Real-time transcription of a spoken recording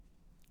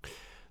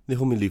The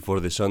homily for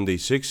the Sunday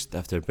 6th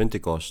after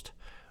Pentecost,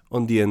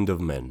 on the end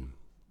of men.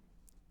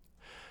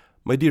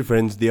 My dear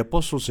friends, the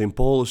Apostle St.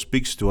 Paul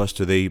speaks to us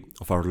today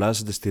of our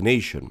last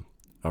destination,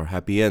 our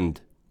happy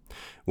end,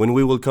 when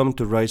we will come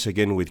to rise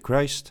again with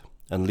Christ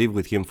and live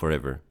with Him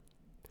forever.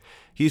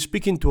 He is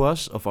speaking to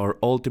us of our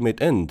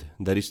ultimate end,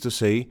 that is to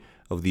say,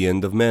 of the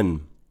end of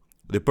men,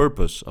 the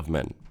purpose of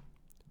men.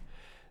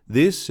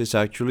 This is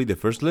actually the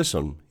first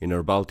lesson in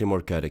our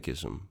Baltimore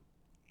Catechism.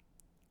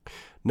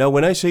 Now,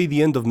 when I say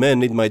the end of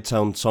men, it might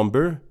sound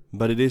somber,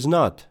 but it is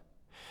not.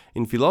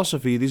 In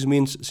philosophy, this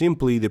means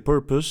simply the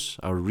purpose,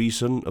 our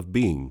reason of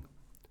being.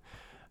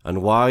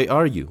 And why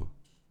are you?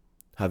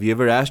 Have you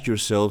ever asked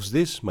yourselves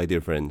this, my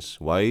dear friends?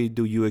 Why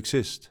do you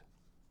exist?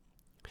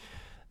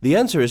 The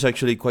answer is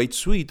actually quite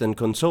sweet and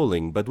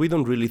consoling, but we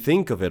don't really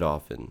think of it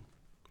often.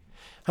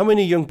 How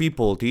many young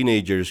people,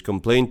 teenagers,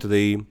 complain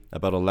today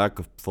about a lack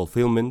of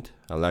fulfillment,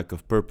 a lack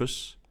of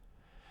purpose?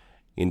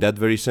 In that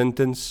very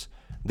sentence,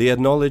 they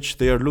acknowledge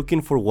they are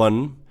looking for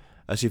one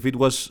as if it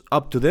was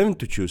up to them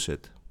to choose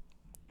it.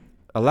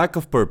 A lack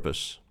of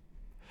purpose.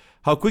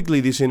 How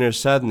quickly this inner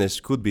sadness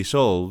could be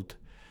solved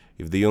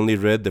if they only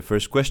read the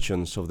first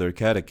questions of their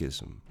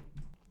catechism.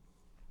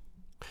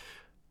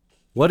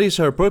 What is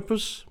our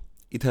purpose?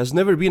 It has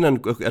never been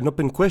an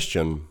open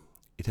question.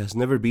 It has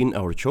never been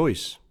our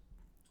choice.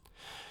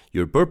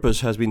 Your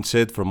purpose has been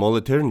set from all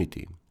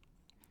eternity.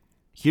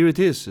 Here it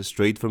is,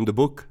 straight from the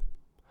book.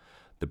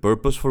 The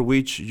purpose for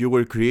which you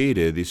were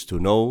created is to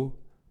know,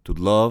 to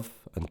love,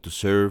 and to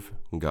serve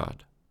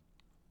God.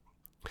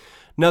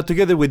 Now,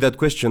 together with that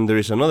question, there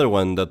is another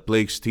one that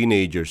plagues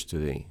teenagers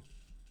today.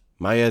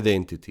 My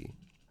identity.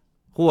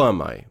 Who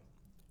am I?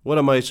 What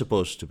am I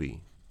supposed to be?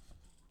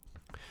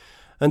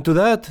 And to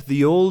that,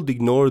 the old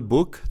ignored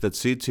book that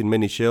sits in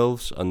many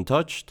shelves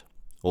untouched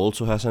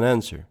also has an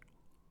answer.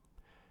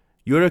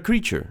 You are a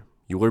creature.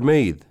 You were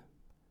made.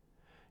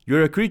 You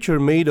are a creature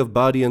made of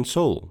body and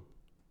soul.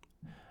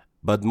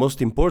 But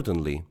most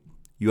importantly,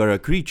 you are a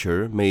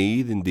creature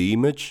made in the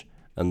image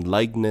and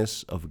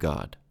likeness of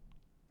God.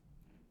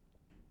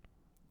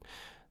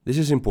 This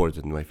is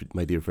important,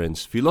 my dear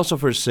friends.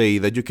 Philosophers say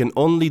that you can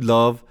only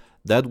love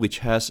that which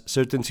has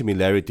certain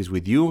similarities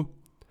with you.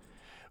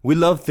 We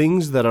love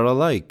things that are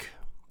alike,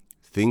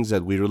 things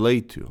that we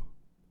relate to.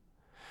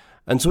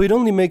 And so it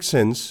only makes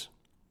sense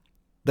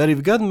that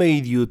if God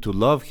made you to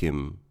love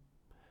Him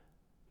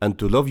and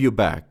to love you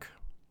back,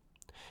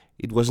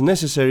 it was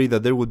necessary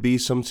that there would be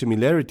some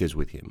similarities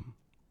with Him.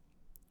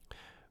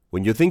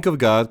 When you think of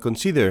God,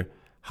 consider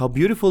how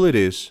beautiful it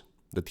is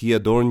that He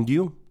adorned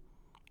you,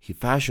 He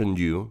fashioned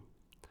you,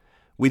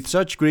 with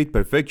such great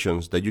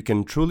perfections that you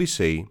can truly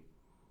say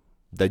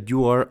that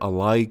you are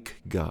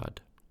alike God,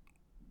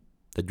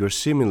 that you're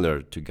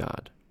similar to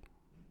God,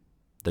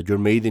 that you're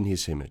made in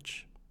His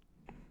image.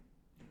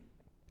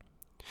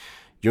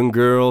 Young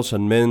girls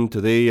and men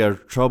today are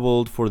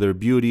troubled for their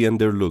beauty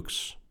and their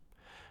looks.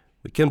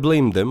 We can't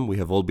blame them, we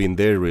have all been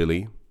there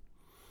really.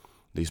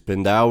 They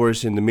spend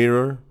hours in the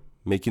mirror,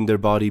 making their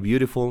body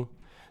beautiful.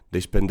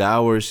 They spend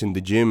hours in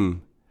the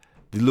gym.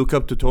 They look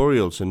up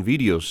tutorials and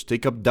videos,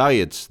 take up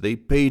diets, they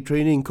pay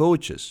training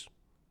coaches,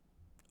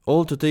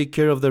 all to take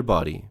care of their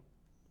body.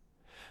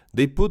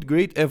 They put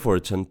great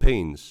efforts and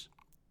pains,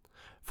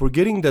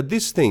 forgetting that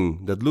this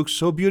thing that looks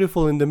so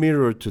beautiful in the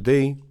mirror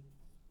today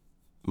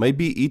might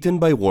be eaten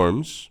by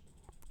worms,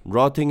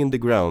 rotting in the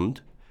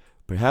ground,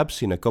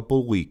 perhaps in a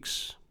couple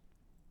weeks.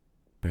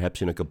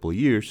 Perhaps in a couple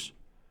years,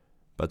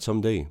 but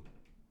someday.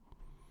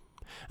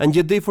 And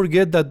yet they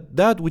forget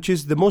that which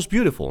is the most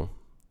beautiful,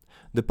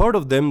 the part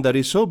of them that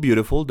is so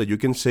beautiful that you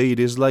can say it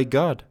is like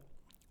God,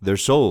 their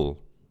soul,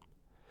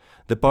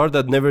 the part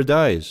that never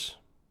dies,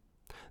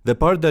 the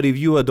part that if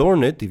you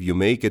adorn it, if you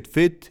make it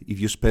fit, if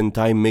you spend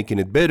time making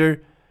it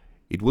better,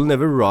 it will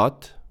never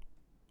rot,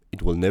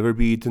 it will never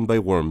be eaten by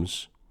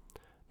worms,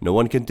 no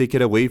one can take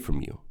it away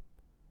from you,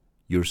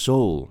 your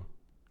soul.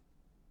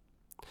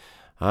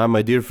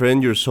 My dear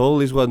friend, your soul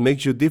is what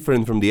makes you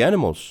different from the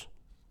animals.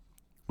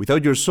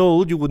 Without your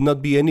soul, you would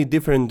not be any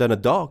different than a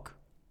dog.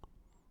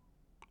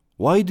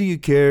 Why do you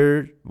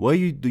care?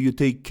 Why do you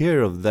take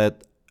care of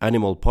that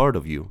animal part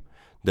of you,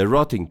 the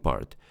rotting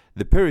part,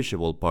 the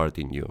perishable part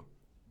in you?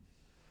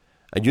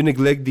 And you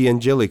neglect the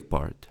angelic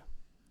part,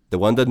 the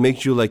one that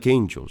makes you like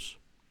angels,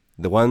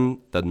 the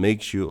one that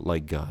makes you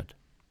like God.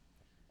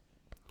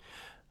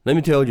 Let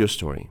me tell you a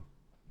story.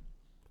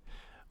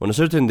 On a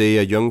certain day,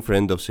 a young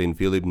friend of St.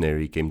 Philip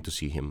Neri came to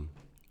see him,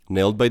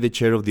 knelt by the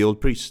chair of the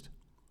old priest.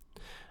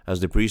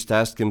 As the priest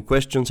asked him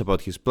questions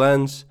about his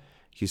plans,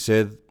 he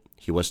said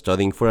he was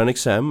studying for an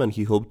exam and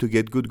he hoped to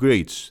get good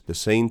grades. The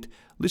saint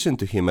listened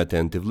to him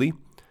attentively,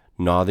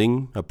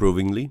 nodding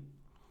approvingly.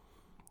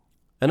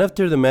 And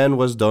after the man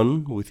was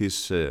done with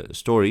his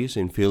story,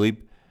 St. Philip,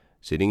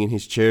 sitting in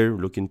his chair,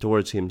 looking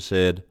towards him,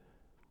 said,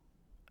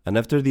 "And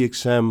after the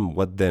exam,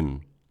 what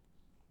then?"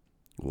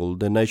 "Well,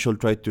 then I shall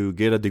try to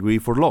get a degree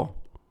for law."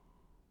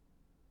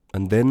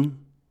 "And then?"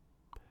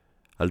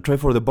 "I'll try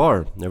for the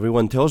bar.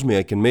 Everyone tells me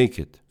I can make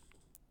it."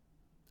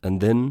 "And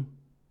then?"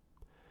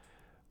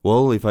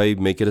 Well, if I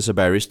make it as a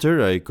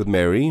barrister, I could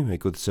marry, I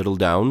could settle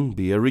down,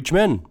 be a rich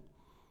man.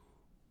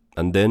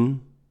 And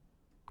then,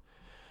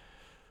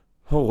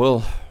 oh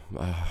well,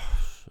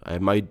 I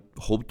might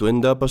hope to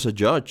end up as a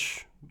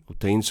judge,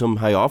 obtain some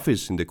high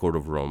office in the court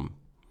of Rome.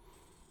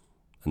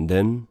 And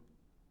then,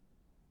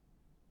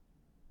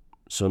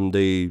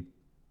 someday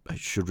I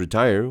should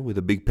retire with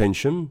a big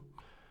pension,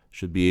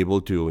 should be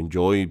able to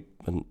enjoy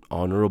an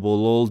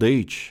honorable old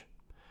age.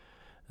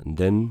 And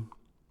then,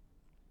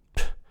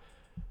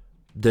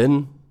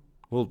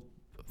 well,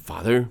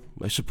 Father,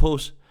 I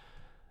suppose,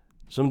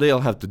 someday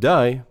I'll have to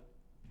die.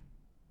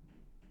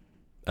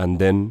 And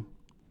then,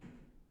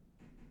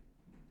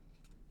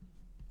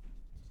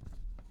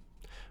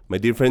 my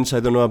dear friends, I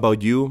don't know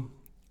about you,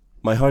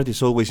 my heart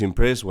is always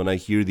impressed when I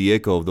hear the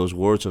echo of those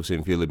words of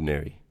St. Philip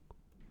Neri.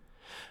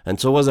 And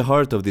so was the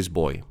heart of this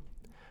boy,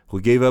 who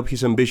gave up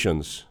his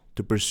ambitions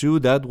to pursue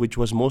that which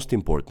was most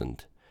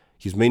important,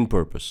 his main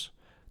purpose,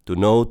 to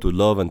know, to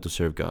love, and to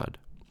serve God.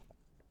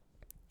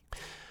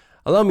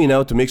 Allow me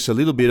now to mix a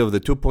little bit of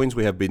the 2 points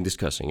we have been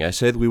discussing. I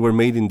said we were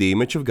made in the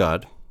image of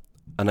God,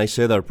 and I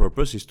said our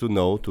purpose is to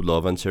know, to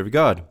love, and serve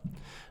God.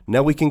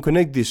 Now we can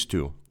connect these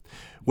two.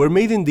 We're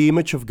made in the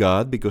image of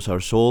God because our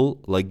soul,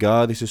 like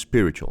God, is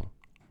spiritual.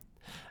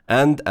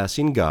 And as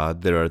in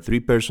God, there are 3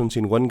 persons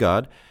in one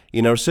God,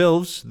 in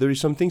ourselves there is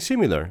something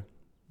similar.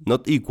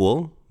 Not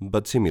equal,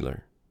 but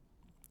similar.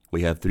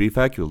 We have 3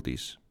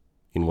 faculties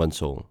in one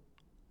soul.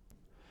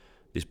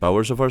 These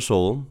powers of our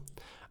soul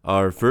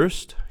are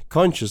first,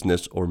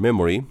 consciousness or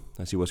memory,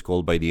 as it was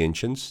called by the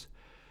ancients,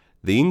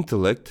 the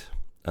intellect,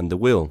 and the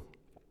will.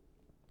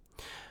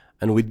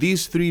 And with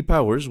these 3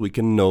 powers, we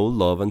can know,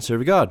 love, and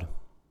serve God.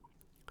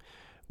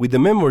 With the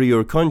memory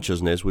or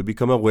consciousness, we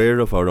become aware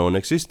of our own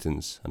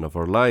existence and of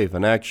our life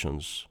and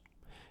actions.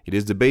 It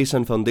is the base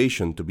and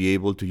foundation to be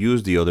able to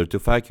use the other 2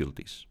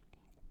 faculties.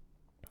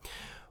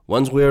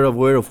 Once we are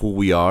aware of who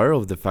we are,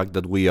 of the fact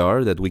that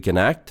we can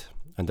act,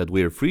 and that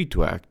we are free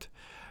to act,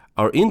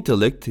 our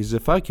intellect is a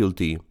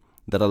faculty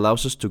that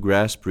allows us to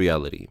grasp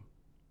reality,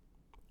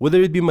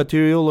 whether it be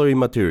material or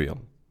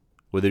immaterial,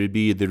 whether it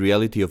be the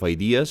reality of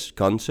ideas,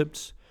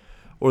 concepts,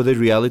 or the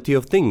reality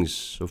of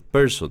things, of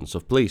persons,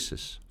 of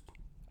places.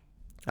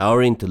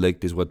 Our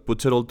intellect is what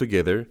puts it all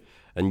together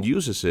and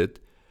uses it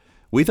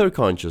with our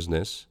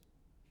consciousness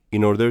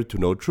in order to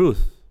know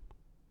truth,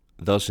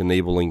 thus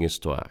enabling us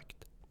to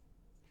act.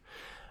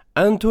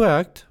 And to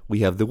act, we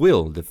have the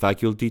will, the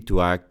faculty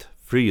to act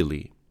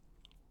freely.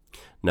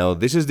 Now,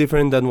 this is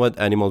different than what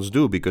animals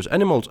do, because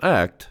animals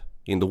act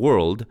in the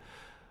world,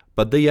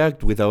 but they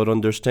act without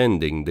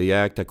understanding. They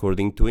act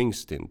according to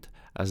instinct,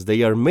 as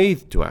they are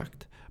made to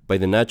act by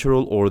the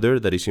natural order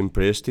that is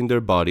impressed in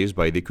their bodies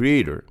by the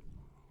Creator.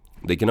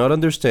 They cannot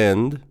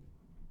understand,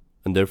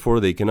 and therefore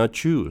they cannot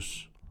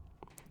choose.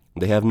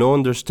 They have no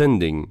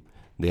understanding,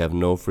 they have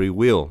no free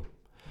will.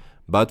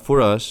 But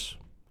for us,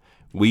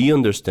 we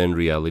understand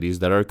realities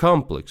that are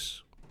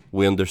complex.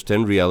 We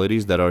understand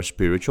realities that are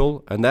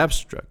spiritual and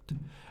abstract,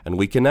 and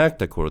we can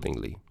act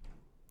accordingly.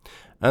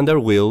 And our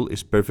will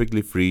is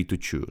perfectly free to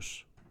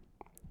choose.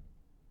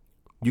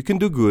 You can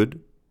do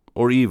good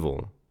or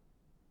evil.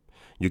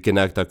 You can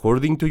act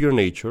according to your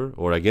nature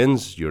or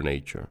against your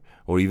nature,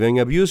 or even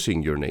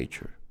abusing your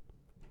nature.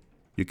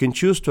 You can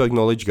choose to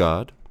acknowledge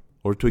God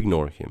or to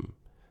ignore Him,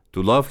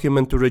 to love Him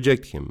and to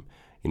reject Him.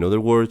 In other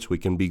words, we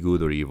can be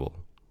good or evil.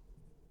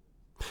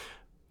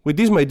 With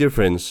this, my dear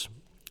friends,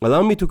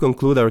 allow me to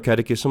conclude our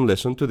catechism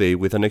lesson today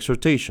with an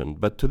exhortation.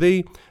 But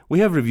today we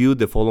have reviewed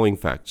the following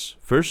facts.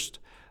 First,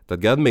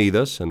 that God made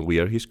us and we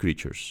are His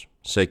creatures.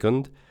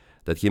 Second,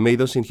 that He made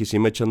us in His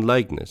image and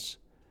likeness,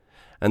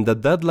 and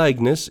that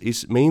likeness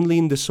is mainly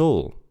in the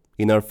soul,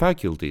 in our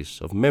faculties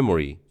of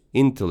memory,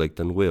 intellect,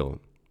 and will.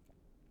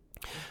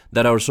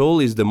 That our soul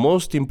is the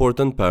most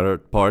important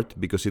part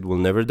because it will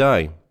never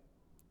die,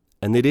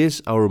 and it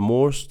is our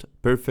most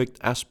perfect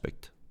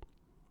aspect.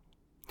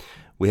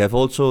 We have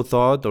also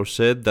thought or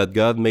said that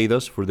God made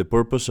us for the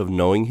purpose of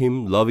knowing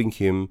Him, loving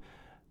Him,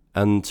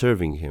 and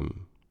serving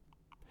Him.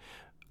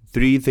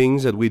 3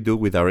 things that we do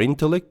with our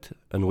intellect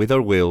and with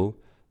our will,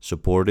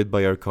 supported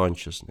by our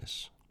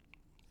consciousness.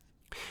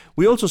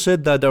 We also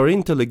said that our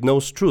intellect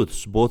knows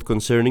truths, both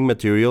concerning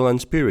material and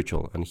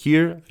spiritual, and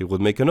here I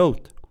would make a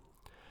note.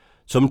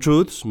 Some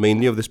truths,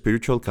 mainly of the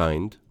spiritual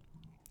kind,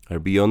 are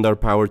beyond our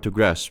power to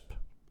grasp.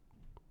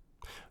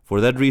 For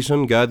that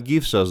reason, God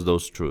gives us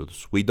those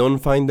truths. We don't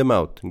find them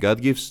out.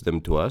 God gives them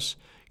to us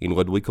in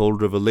what we call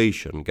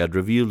revelation. God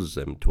reveals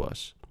them to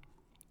us.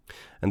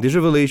 And this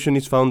revelation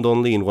is found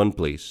only in one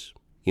place,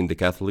 in the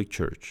Catholic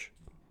Church.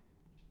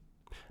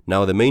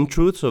 Now, the main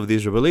truths of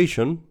this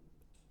revelation,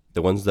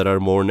 the ones that are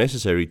more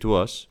necessary to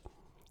us,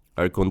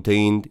 are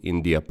contained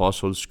in the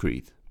Apostles'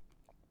 Creed.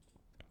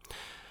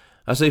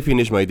 As I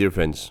finish, my dear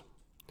friends,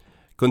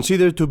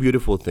 consider 2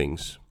 beautiful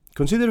things.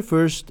 Consider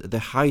first the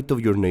height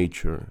of your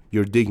nature,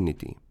 your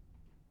dignity.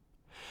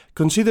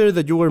 Consider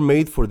that you were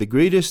made for the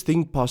greatest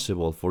thing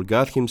possible, for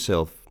God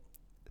Himself.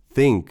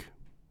 Think,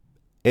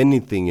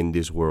 anything in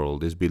this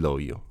world is below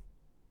you.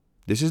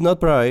 This is not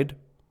pride,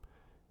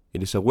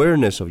 It is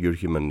awareness of your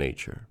human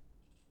nature.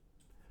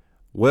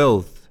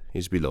 Wealth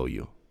is below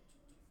you.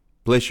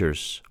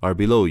 Pleasures are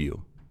below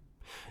you.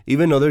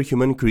 Even other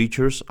human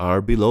creatures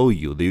are below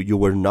you. You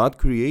were not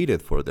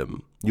created for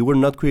them. You were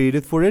not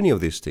created for any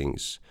of these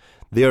things.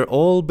 They are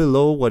all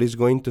below what is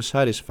going to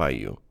satisfy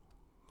you.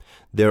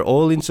 They are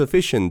all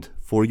insufficient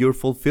for your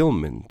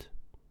fulfillment.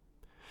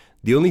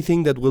 The only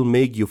thing that will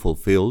make you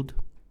fulfilled,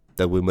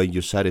 that will make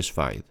you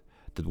satisfied,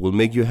 that will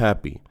make you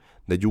happy,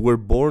 that you were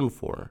born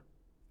for,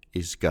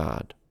 is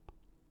God.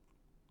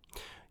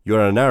 You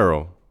are an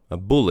arrow, a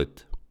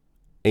bullet,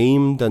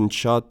 aimed and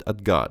shot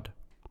at God,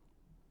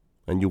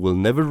 and you will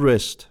never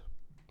rest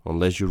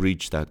unless you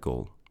reach that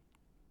goal.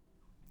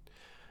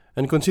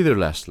 And consider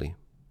lastly,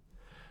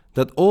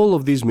 that all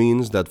of this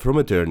means that from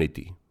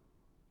eternity,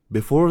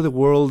 before the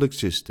world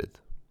existed,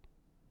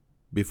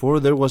 before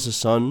there was a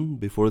sun,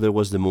 before there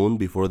was the moon,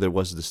 before there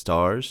was the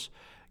stars,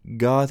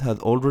 God had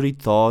already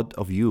thought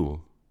of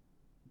you.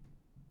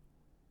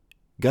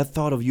 God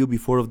thought of you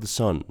before of the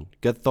sun.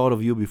 God thought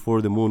of you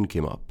before the moon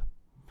came up.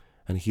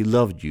 And He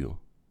loved you.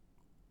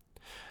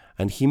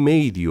 And He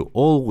made you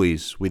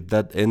always with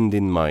that end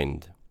in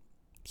mind.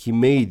 He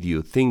made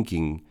you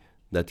thinking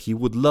that He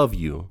would love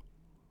you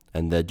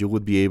and that you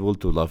would be able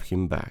to love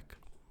Him back.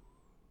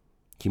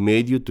 He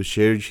made you to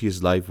share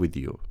His life with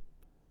you.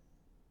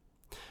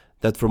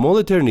 That from all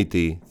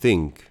eternity,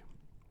 think,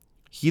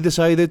 He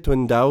decided to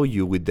endow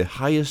you with the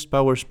highest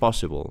powers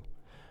possible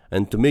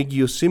and to make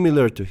you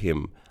similar to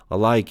Him,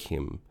 alike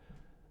Him,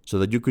 so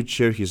that you could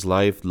share His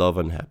life, love,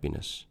 and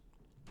happiness.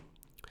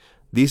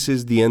 This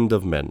is the end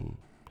of men.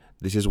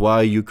 This is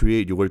why you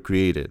were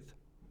created.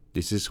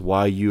 This is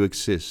why you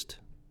exist.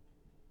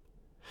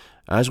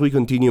 As we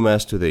continue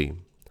Mass today,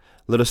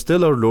 let us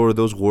tell our Lord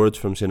those words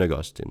from St.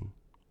 Augustine.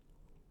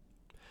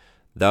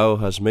 Thou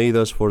hast made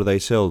us for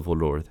Thyself, O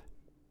Lord,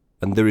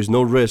 and there is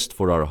no rest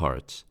for our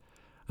hearts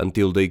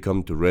until they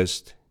come to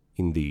rest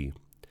in Thee.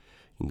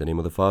 In the name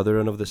of the Father,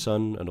 and of the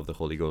Son, and of the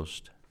Holy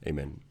Ghost.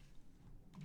 Amen.